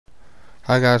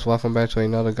Hi guys, welcome back to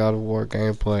another God of War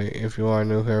gameplay. If you are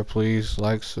new here, please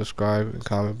like, subscribe, and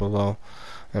comment below.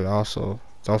 And also,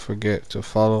 don't forget to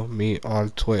follow me on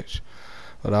Twitch.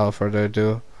 Without further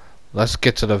ado, let's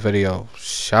get to the video,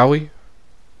 shall we?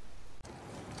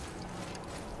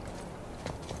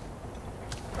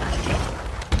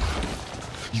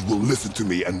 You will listen to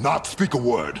me and not speak a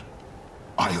word.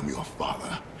 I am your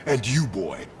father, and you,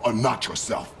 boy, are not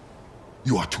yourself.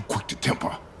 You are too quick to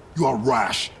temper. You are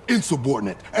rash,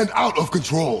 insubordinate, and out of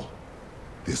control.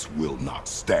 This will not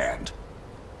stand.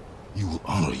 You will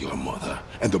honor your mother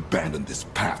and abandon this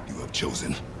path you have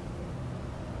chosen.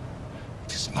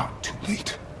 It is not too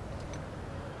late.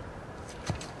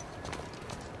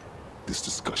 This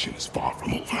discussion is far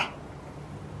from over.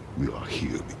 We are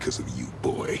here because of you,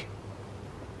 boy.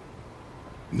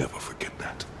 Never forget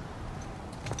that.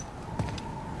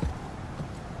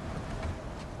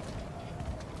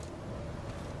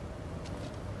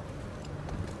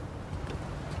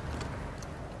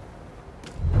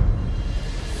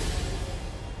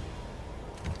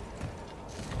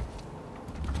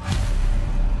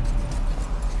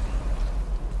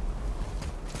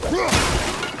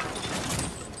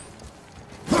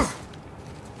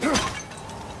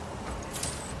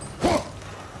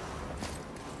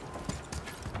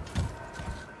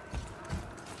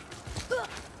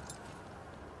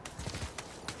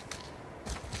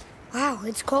 Wow,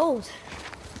 it's cold.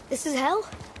 This is hell?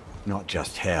 Not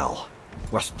just hell.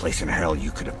 Worst place in hell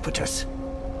you could have put us.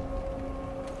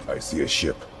 I see a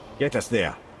ship. Get us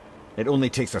there. It only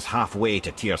takes us halfway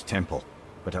to Tyr's temple,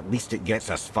 but at least it gets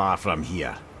us far from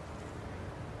here.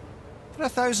 For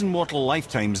 1,000 mortal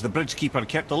lifetimes, the Bridgekeeper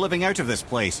kept the living out of this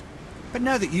place. But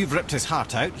now that you've ripped his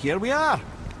heart out, here we are.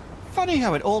 Funny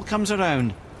how it all comes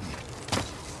around.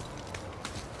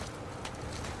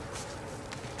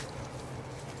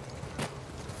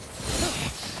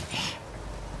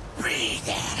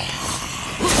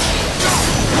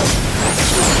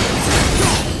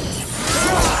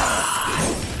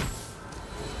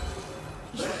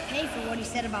 Pay for what he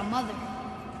said about Mother.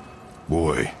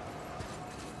 Boy,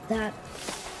 That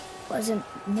wasn't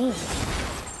me.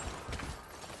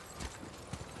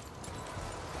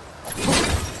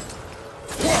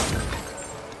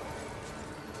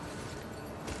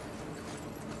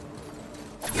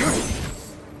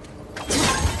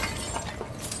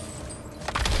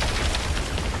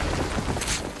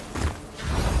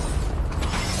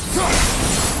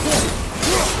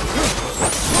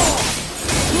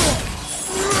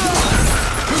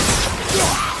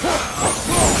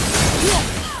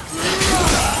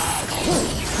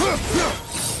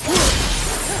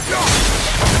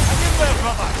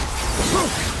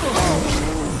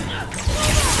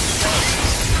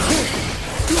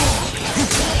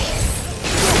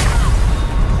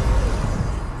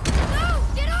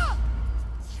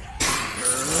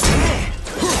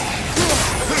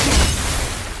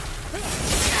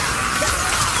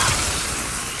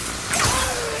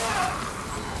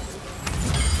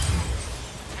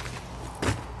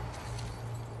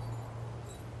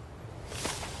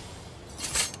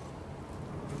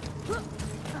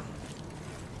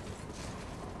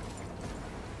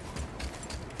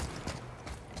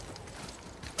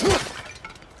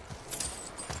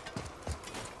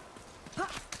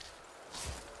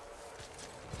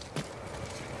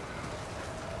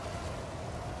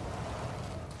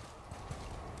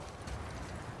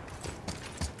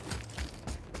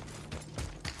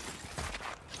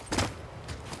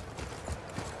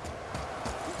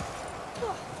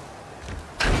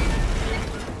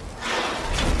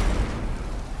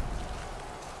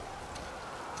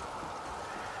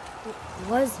 It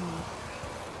was me.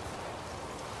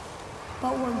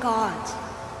 But we're gods.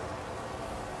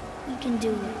 We can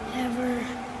do whatever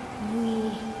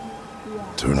we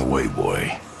want. turn away,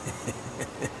 boy.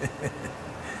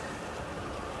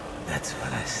 That's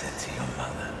what I said to your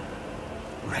mother,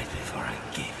 right before I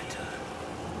gave it to her.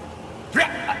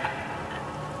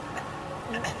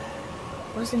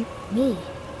 It wasn't me.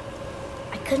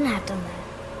 I couldn't have done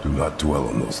that. Do not dwell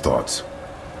on those thoughts.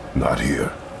 Not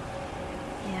here.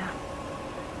 Yeah,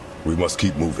 We must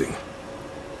keep moving.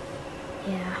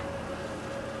 yeah.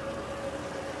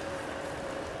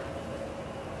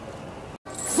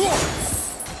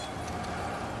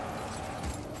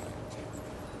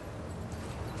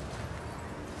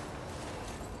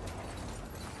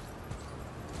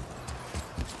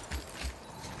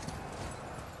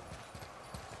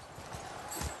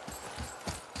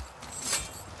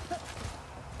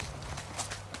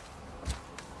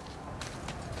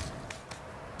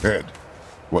 Ed,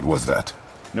 what was that?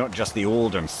 Not just the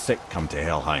old and sick come to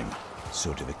Helheim,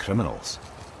 so do the criminals.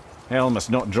 Hell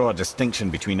must not draw a distinction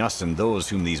between us and those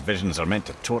whom these visions are meant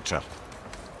to torture.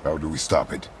 How do we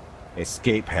stop it?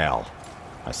 Escape hell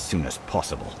as soon as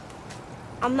possible.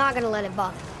 I'm not gonna let it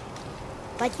bother me.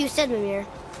 Like you said, Mimir,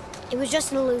 it was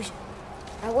just an illusion.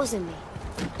 That wasn't me.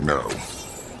 No.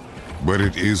 But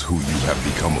it is who you have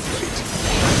become of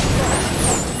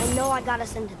late. I know I got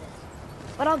us into this,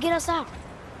 but I'll get us out.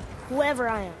 Whoever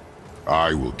I am.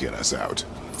 I will get us out.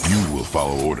 You will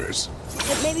follow orders.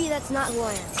 But maybe that's not who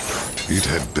I am. It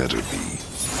had better be.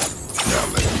 Now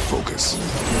let me focus.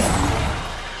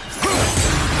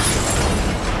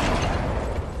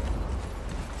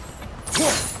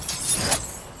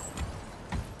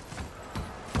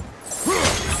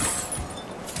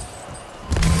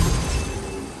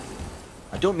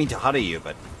 I don't mean to hurry you,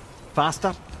 but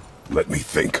faster? Let me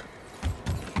think.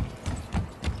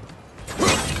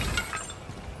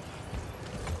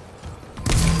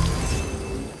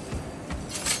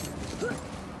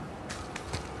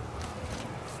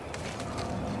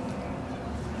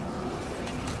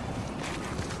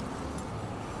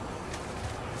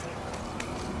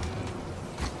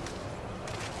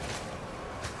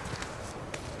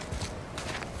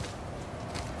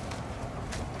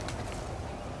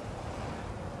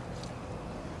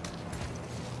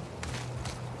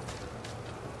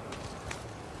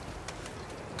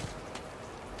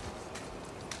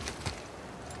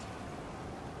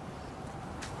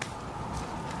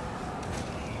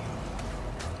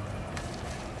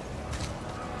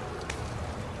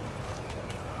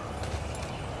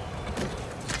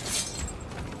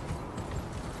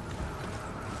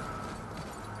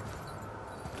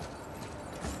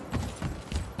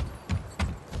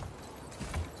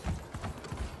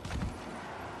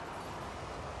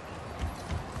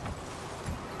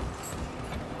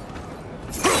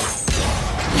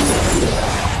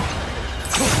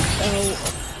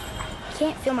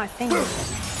 Can't feel my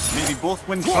fingers. Maybe both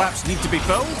wind traps need to be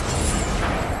filled?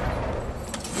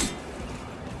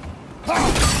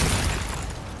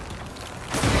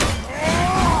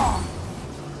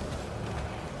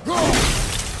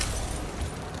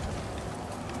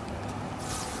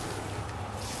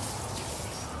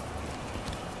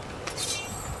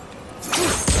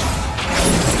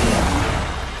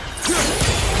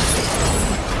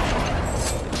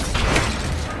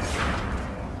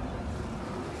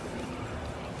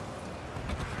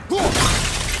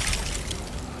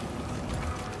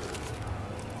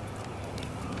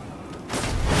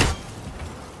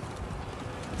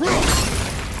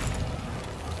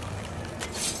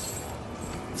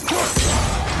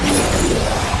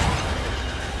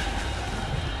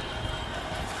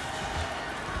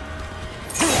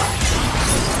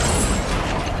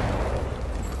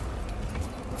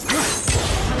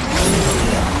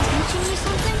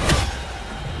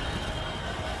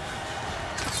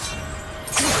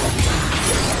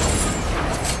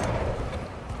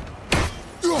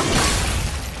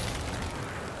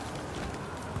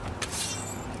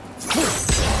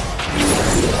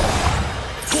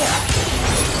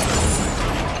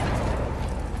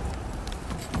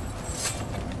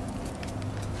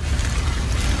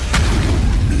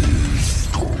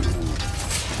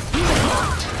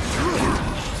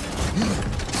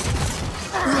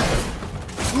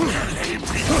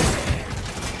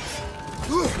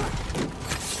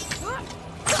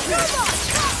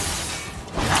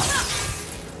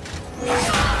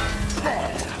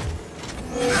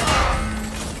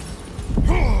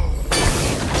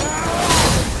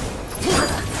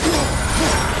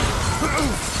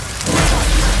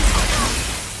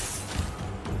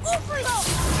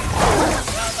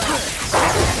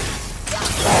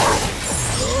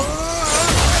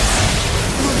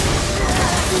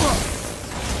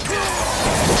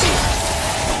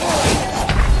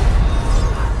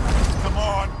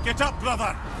 Get up,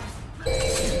 brother!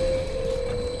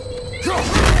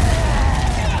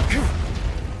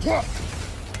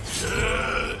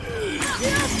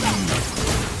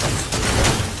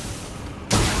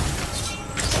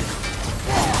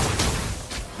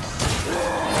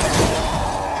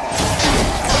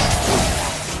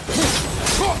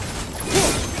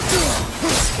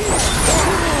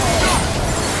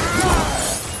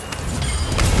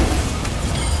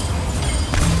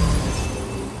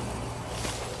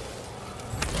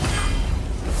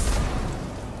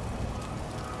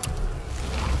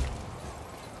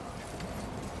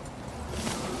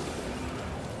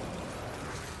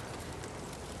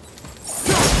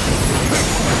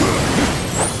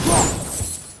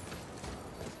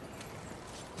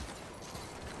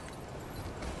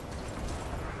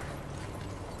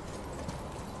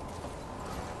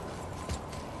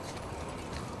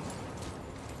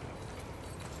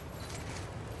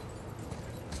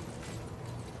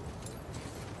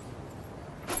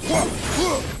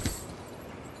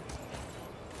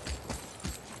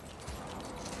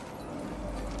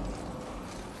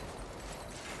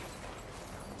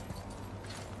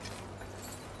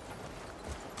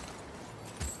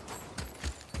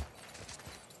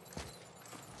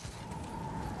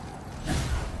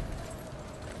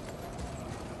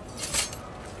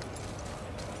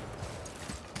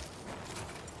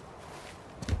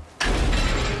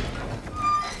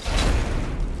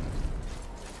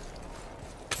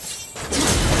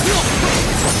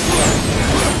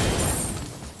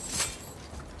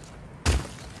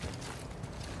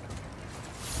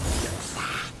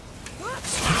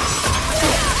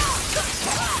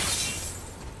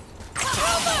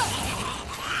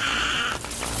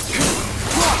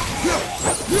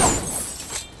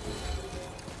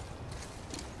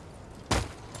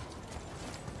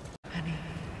 Honey,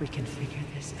 we can figure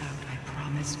this out. I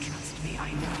promise. Trust me.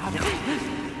 I know how to.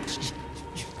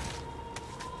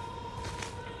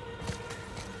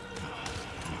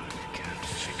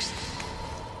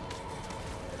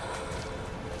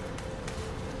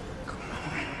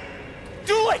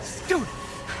 Dude!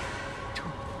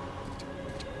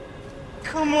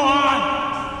 Come on!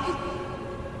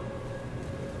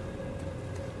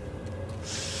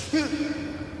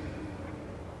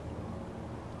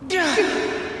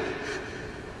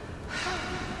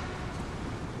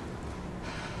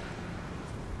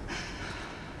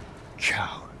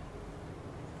 Coward.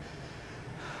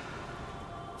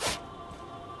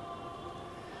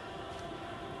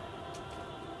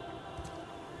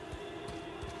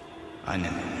 I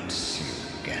never want to see you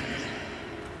again.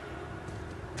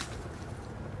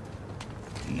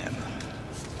 Never.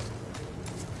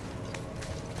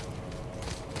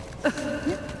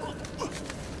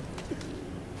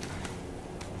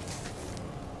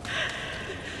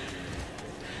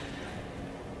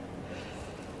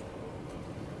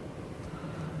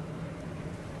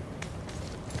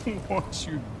 What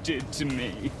you did to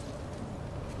me.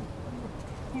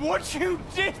 What you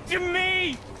did to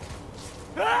me!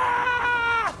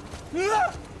 Ah!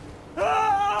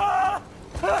 Ah!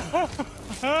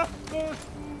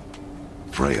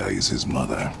 Freya is his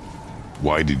mother.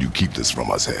 Why did you keep this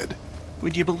from us, Head?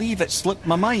 Would you believe it slipped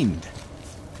my mind?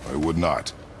 I would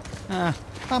not.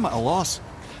 I'm at a loss.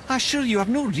 I assure you have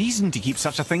no reason to keep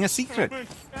such a thing a secret.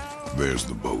 There's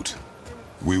the boat.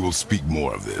 We will speak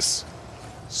more of this.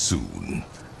 Soon.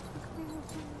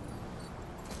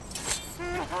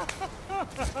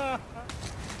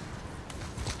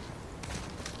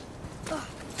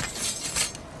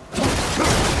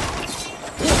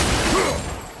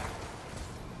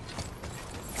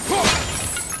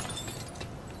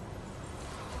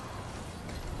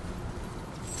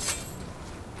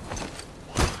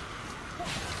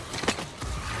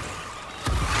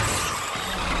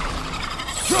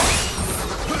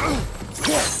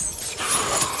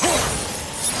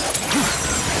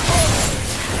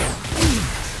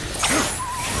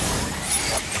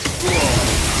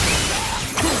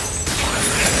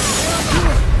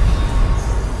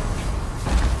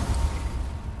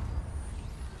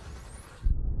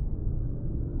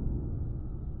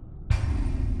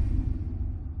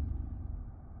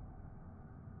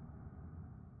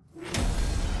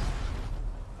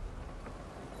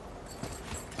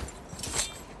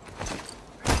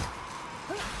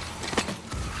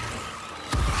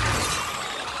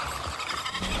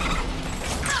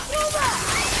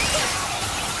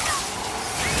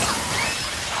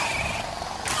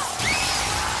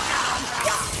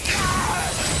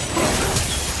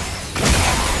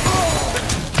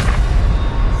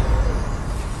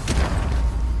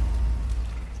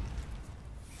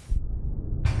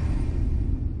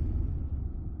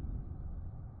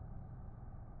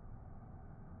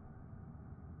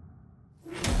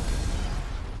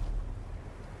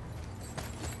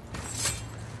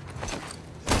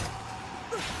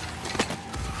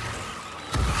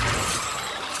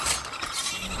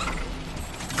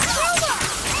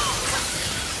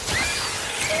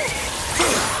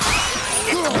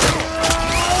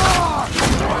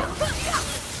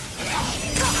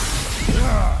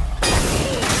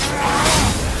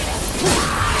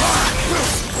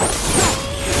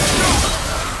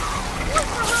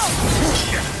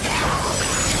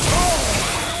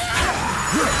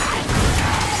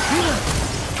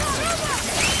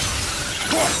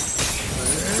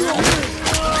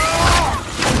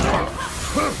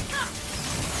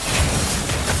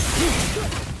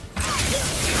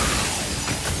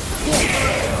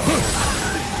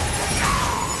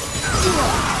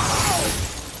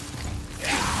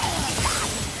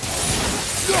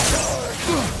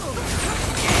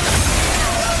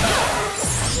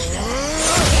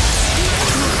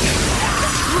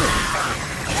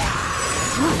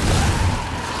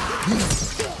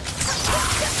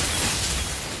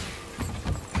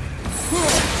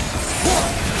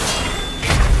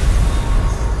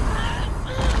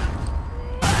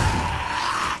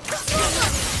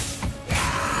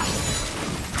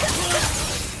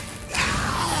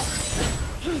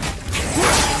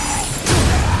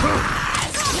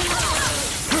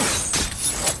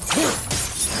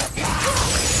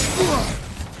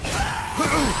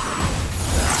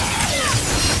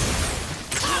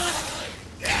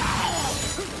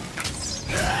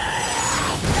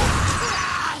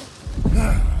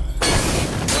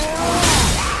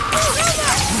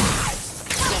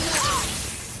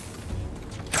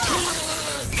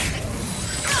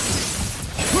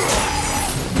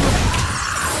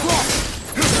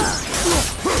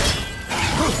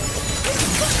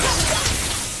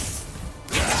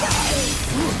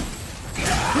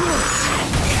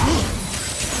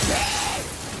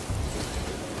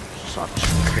 Such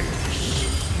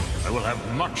chaos. I will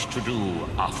have much to do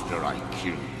after I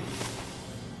kill you.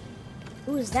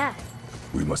 Who is that?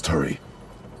 We must hurry.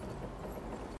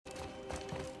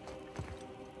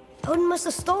 Odin must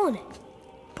have stolen it.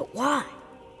 But why?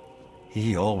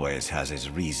 He always has his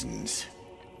reasons.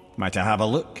 Might I have a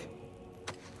look?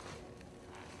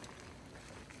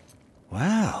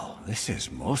 Well, this is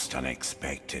most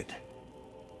unexpected.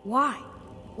 Why?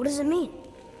 What does it mean?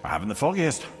 I haven't the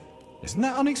foggiest. Isn't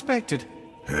that unexpected?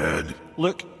 Head.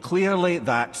 Look, clearly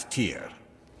that's Tyr.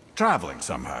 Traveling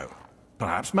somehow.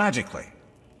 Perhaps magically.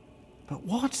 But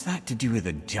what's that to do with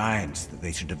the giants that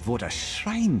they should devote a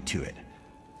shrine to it?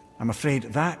 I'm afraid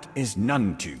that is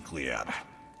none too clear.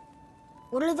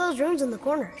 What are those runes in the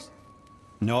corners?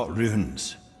 Not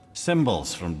runes.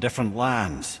 Symbols from different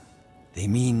lands. They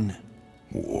mean...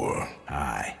 War.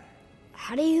 Aye.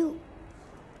 How do you...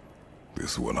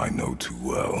 This one I know too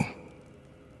well.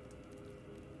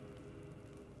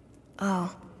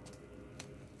 Oh.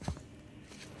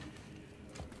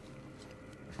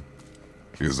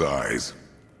 His eyes.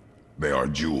 They are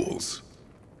jewels.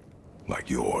 Like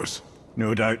yours.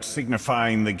 No doubt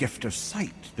signifying the gift of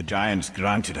sight the giants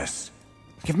granted us.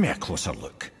 Give me a closer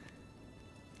look.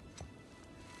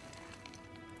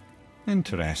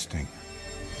 Interesting.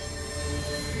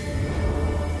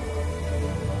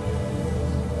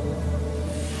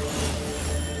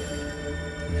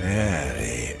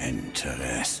 Very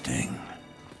interesting.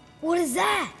 What is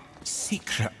that?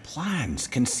 Secret plans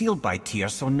concealed by Tyr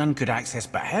so none could access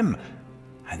but him,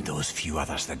 and those few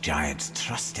others the giants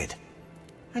trusted.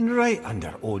 And right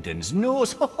under Odin's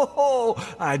nose, ho ho ho!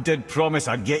 I did promise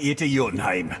I'd get you to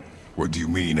Jotunheim. What do you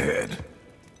mean, Head?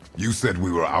 You said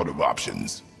we were out of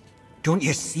options. Don't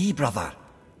you see, brother?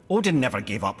 Odin never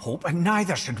gave up hope, and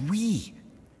neither should we.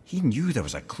 He knew there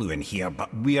was a clue in here,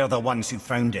 but we're the ones who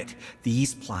found it.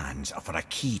 These plans are for a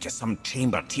key to some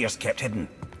chamber Tyr's kept hidden.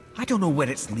 I don't know where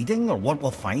it's leading or what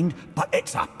we'll find, but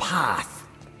it's a path.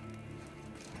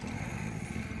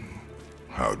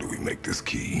 How do we make this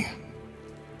key?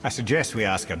 I suggest we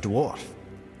ask a dwarf.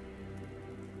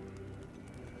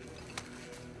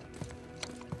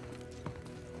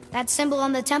 That symbol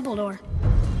on the temple door.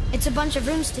 It's a bunch of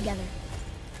runes together.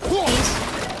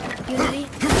 Peace, unity,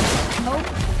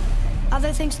 hope,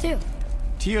 other things too.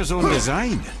 Tyr's own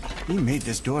design. He made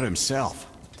this door himself.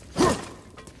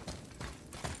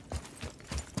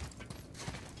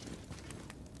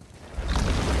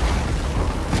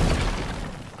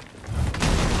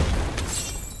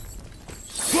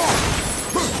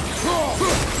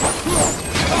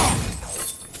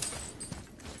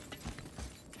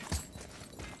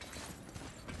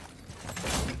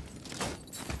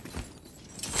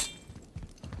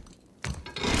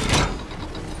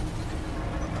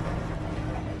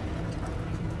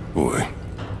 Boy.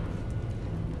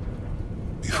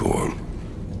 Before...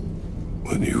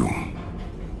 when you...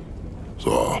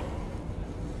 saw...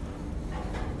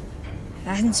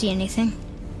 I didn't see anything.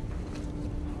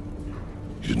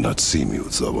 You did not see me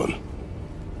with someone.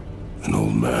 An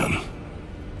old man.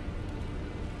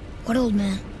 What old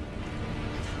man?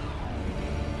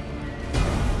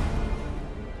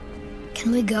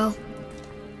 Can we go?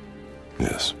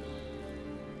 Yes.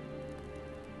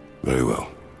 Very well.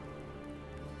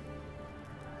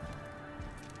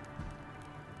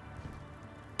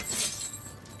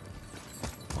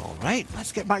 All right,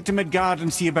 let's get back to Midgard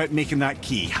and see about making that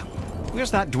key.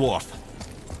 Where's that dwarf?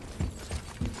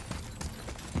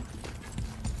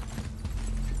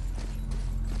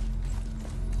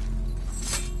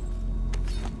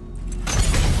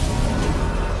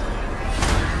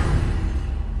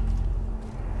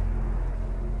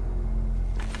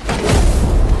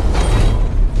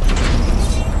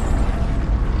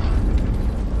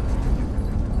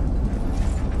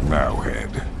 Now, Head.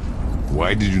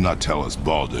 Why did you not tell us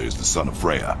Baldur is the son of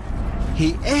Freya?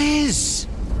 He is!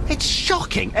 It's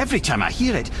shocking every time I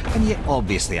hear it, and yet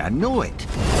obviously I know it.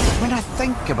 When I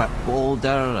think about Baldur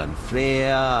and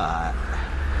Freya...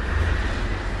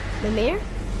 Mimir?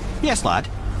 Yes, lad.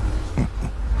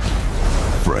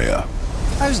 Freya.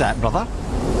 How's that, brother?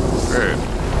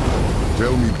 Head.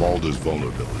 Tell me Baldur's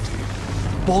vulnerability.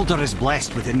 Baldur is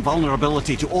blessed with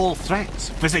invulnerability to all threats,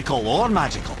 physical or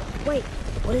magical. Wait,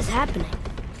 what is happening?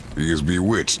 He is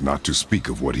bewitched not to speak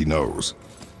of what he knows.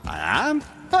 I am?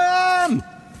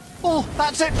 Oh,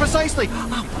 that's it precisely.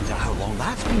 I wonder how long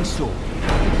that's been so.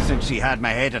 Since she had my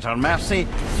head at her mercy.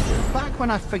 Back when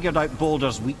I figured out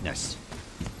Baldur's weakness.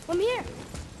 Mimir,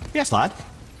 Yes, lad?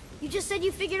 you just said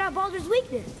you figured out Baldur's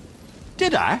weakness.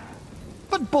 Did I?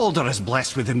 But Baldur is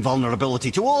blessed with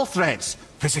invulnerability to all threats,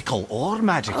 physical or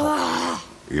magical.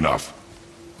 Enough.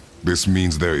 This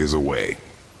means there is a way.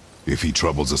 If he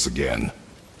troubles us again,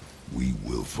 we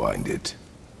will find it.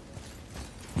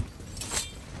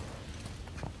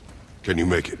 Can you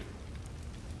make it?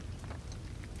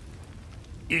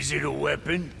 Is it a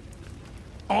weapon?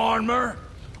 Armor?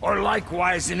 Or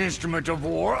likewise an instrument of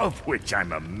war, of which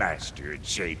I'm a master at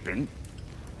shaping?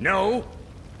 No?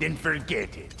 Then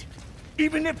forget it.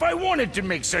 Even if I wanted to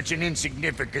make such an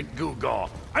insignificant gewgaw,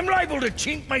 I'm liable to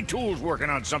chink my tools working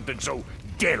on something so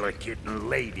delicate and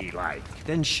ladylike.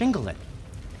 Then shingle it.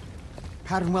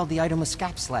 Pattern weld the item with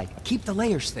scap slag. Keep the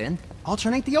layers thin.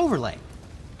 Alternate the overlay.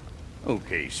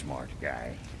 Okay, smart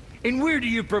guy. And where do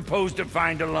you propose to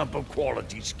find a lump of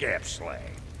quality scap slag?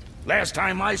 Last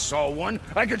time I saw one,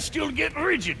 I could still get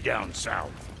rigid down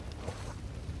south.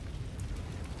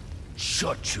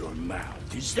 Shut your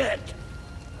mouth, is that...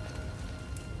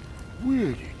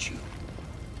 Where did you...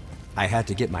 I had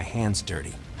to get my hands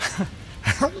dirty.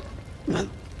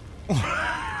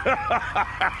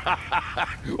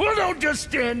 Well, don't just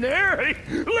stand there.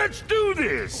 Let's do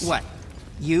this. What?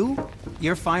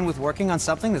 You're fine with working on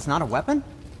something that's not a weapon?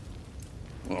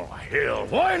 Oh, hell,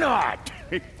 why not?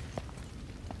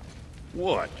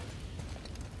 What?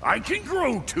 I can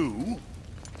grow too.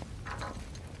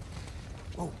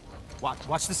 Whoa,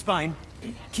 watch the spine.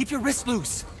 Keep your wrist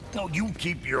loose. No, you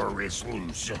keep your wrist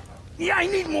loose. Yeah, I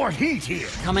need more heat here.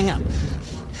 Coming up.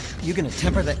 You gonna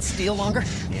temper that steel longer?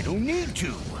 You don't need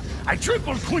to. I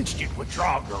triple quenched it with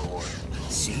Draugr oil.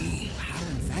 See? How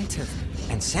inventive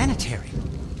and sanitary.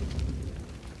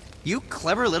 You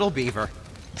clever little beaver.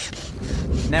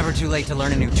 Never too late to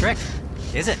learn a new trick,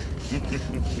 is it?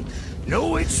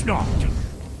 No, it's not.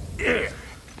 There.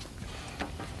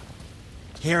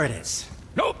 Here it is.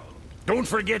 Nope. Don't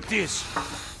forget this.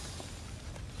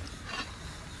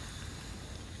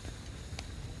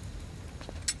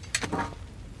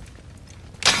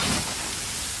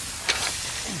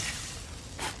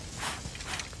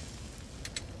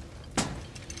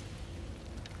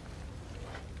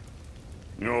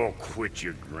 Oh, quit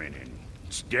your grinning.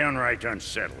 It's downright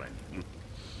unsettling.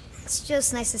 It's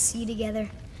just nice to see you together.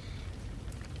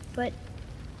 But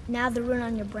now the rune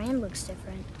on your brand looks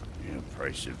different. Yeah,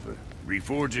 price of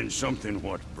reforging something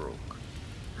what broke.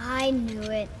 I knew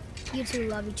it. You two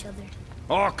love each other.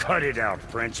 Oh, cut it out,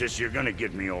 Princess. You're gonna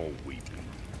get me all weeping.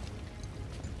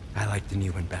 I like the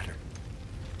new one better.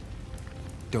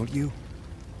 Don't you?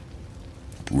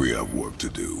 We have work to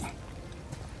do.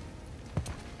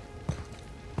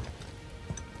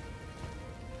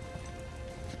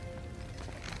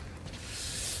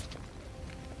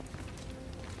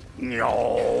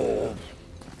 No.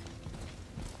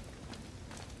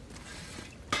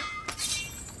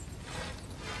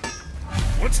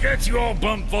 What's got you all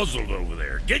bum-fuzzled over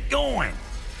there? Get going!